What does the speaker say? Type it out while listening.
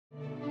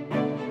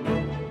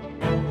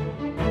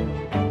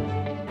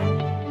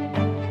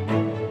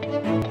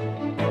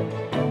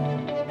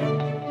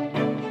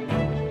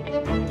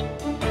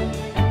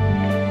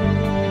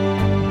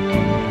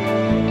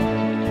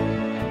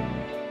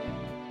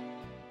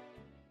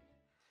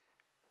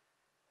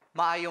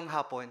Maayong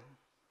hapon.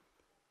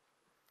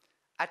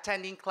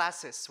 Attending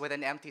classes with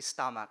an empty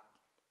stomach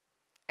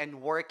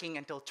and working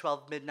until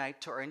 12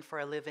 midnight to earn for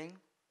a living.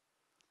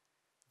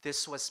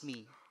 This was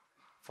me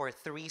for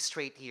 3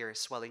 straight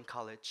years while in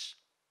college.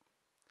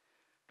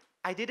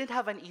 I didn't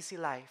have an easy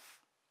life.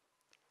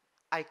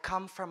 I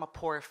come from a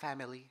poor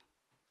family.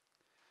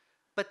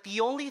 But the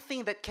only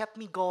thing that kept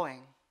me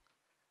going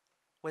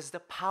was the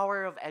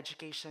power of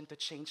education to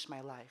change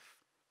my life.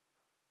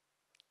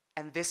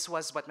 And this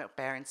was what my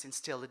parents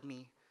instilled in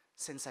me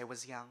since I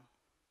was young.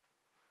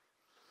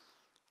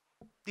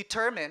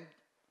 Determined,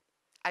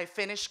 I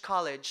finished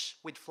college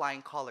with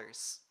flying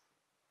colors.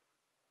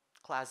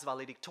 Class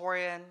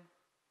valedictorian,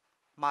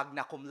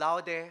 magna cum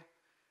laude,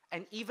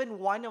 and even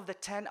one of the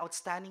 10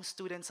 outstanding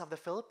students of the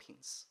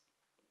Philippines.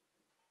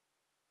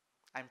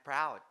 I'm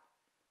proud.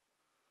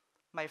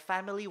 My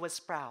family was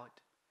proud.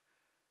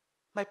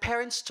 My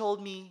parents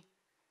told me,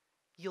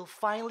 "You'll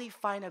finally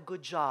find a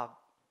good job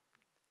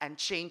and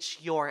change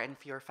your and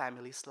your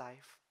family's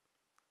life."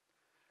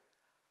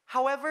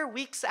 However,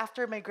 weeks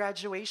after my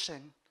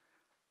graduation,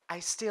 I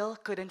still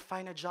couldn't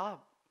find a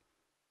job.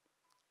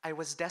 I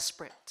was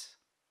desperate.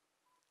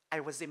 I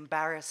was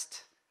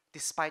embarrassed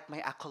despite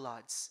my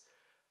accolades.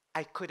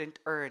 I couldn't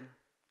earn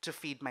to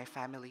feed my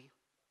family.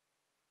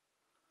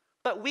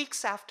 But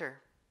weeks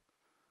after,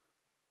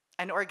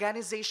 an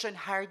organization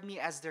hired me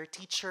as their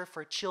teacher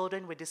for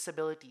children with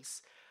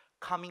disabilities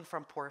coming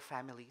from poor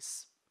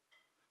families.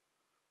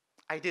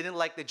 I didn't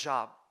like the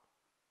job,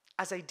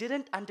 as I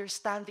didn't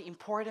understand the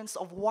importance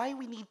of why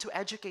we need to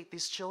educate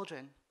these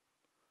children.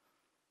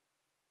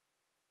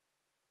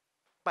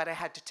 But I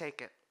had to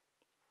take it.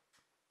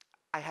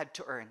 I had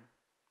to earn.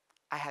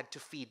 I had to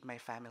feed my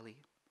family.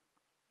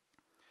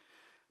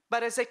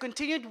 But as I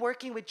continued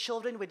working with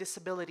children with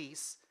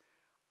disabilities,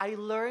 I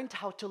learned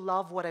how to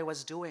love what I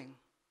was doing.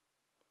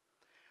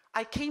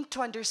 I came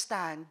to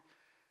understand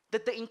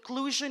that the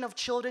inclusion of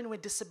children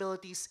with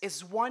disabilities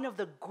is one of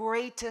the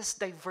greatest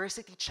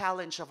diversity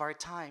challenge of our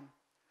time.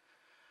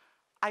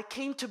 I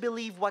came to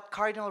believe what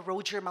Cardinal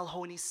Roger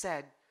Maloney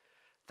said,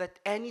 that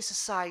any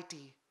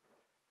society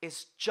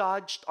is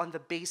judged on the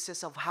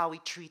basis of how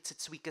it treats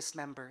its weakest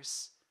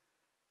members,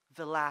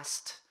 the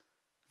last,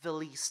 the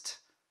least,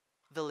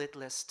 the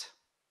littlest.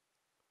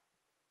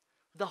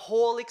 The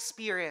whole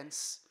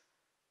experience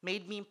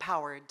made me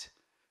empowered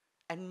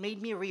and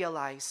made me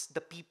realize the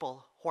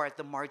people who are at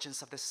the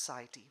margins of the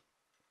society.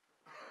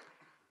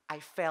 I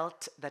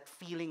felt that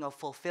feeling of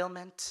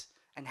fulfillment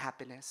and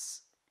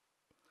happiness.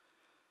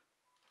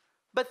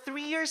 But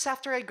 3 years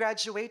after I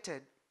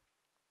graduated,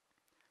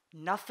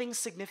 nothing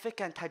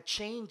significant had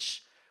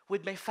changed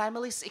with my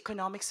family's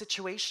economic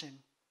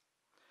situation.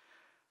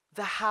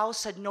 The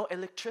house had no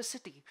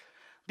electricity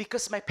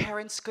because my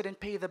parents couldn't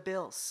pay the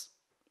bills.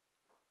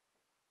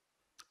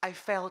 I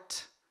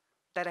felt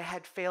that I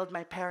had failed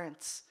my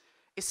parents,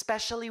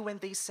 especially when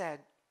they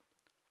said,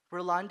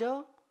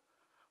 "Rolando,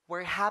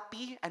 we're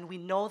happy and we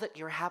know that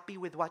you're happy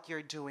with what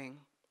you're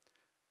doing,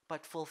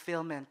 but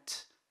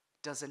fulfillment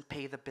doesn't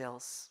pay the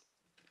bills."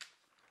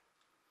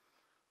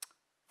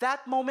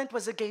 That moment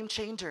was a game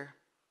changer.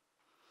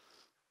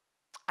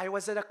 I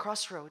was at a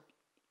crossroad.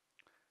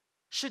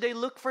 Should I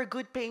look for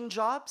good paying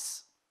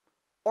jobs?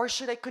 Or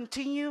should I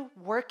continue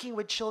working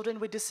with children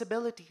with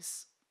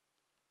disabilities?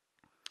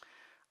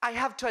 I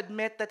have to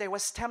admit that I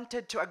was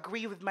tempted to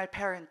agree with my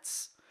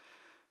parents,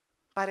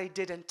 but I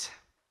didn't.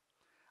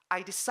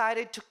 I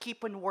decided to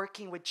keep on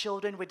working with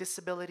children with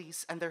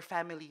disabilities and their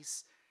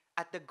families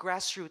at the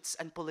grassroots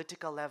and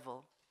political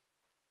level.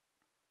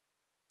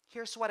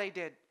 Here's what I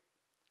did.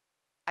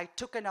 I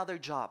took another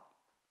job.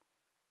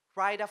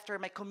 Right after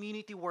my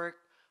community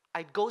work,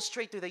 I'd go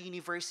straight to the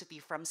university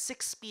from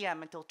 6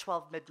 p.m. until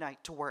 12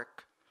 midnight to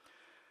work.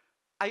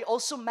 I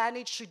also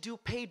managed to do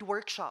paid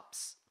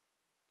workshops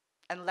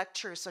and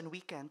lectures on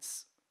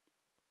weekends.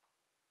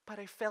 But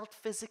I felt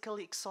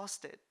physically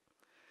exhausted.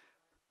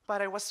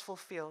 But I was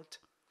fulfilled.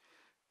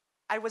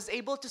 I was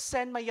able to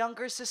send my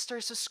younger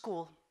sisters to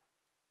school.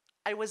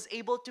 I was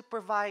able to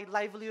provide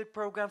livelihood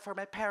program for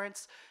my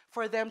parents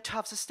for them to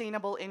have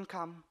sustainable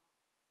income.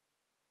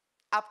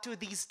 Up to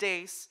these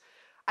days,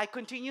 I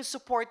continue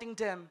supporting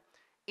them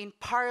in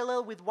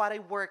parallel with what I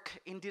work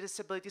in the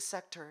disability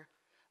sector,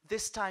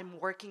 this time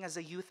working as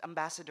a youth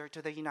ambassador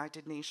to the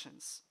United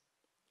Nations.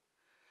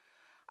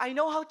 I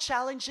know how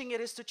challenging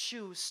it is to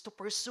choose to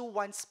pursue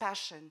one's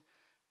passion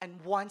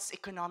and one's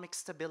economic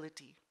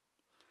stability.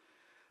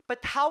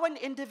 But how an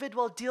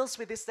individual deals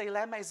with this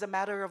dilemma is a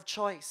matter of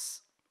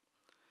choice.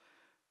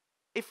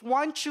 If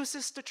one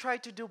chooses to try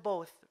to do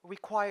both,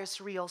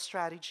 requires real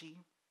strategy.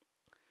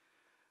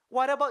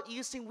 What about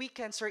using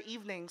weekends or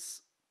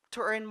evenings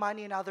to earn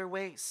money in other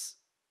ways?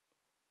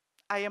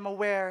 I am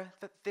aware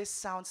that this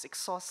sounds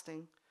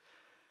exhausting,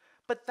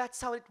 but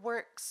that's how it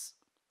works.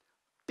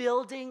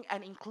 Building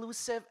an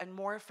inclusive and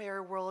more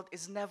fair world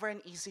is never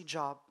an easy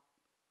job.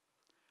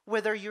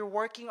 Whether you're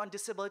working on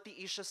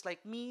disability issues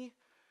like me,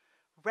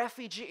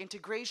 refugee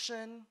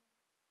integration,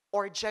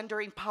 or gender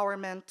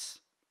empowerment,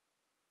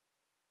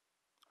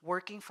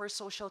 working for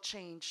social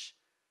change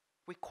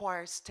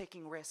requires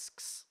taking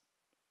risks,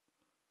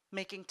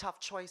 making tough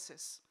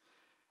choices,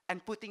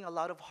 and putting a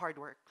lot of hard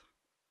work.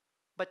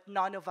 But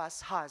none of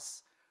us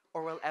has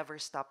or will ever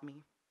stop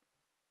me.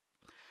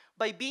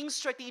 By being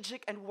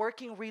strategic and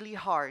working really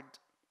hard,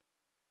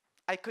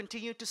 I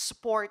continue to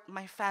support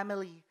my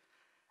family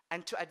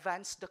and to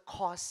advance the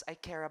cause I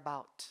care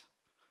about.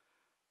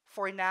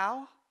 For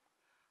now,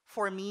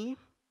 for me,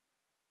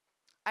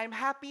 I'm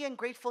happy and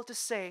grateful to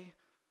say,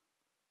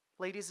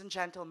 ladies and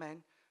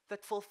gentlemen,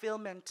 that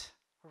fulfillment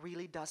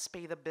really does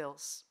pay the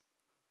bills.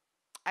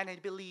 And I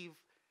believe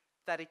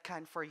that it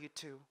can for you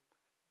too.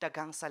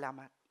 Dagang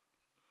salamat.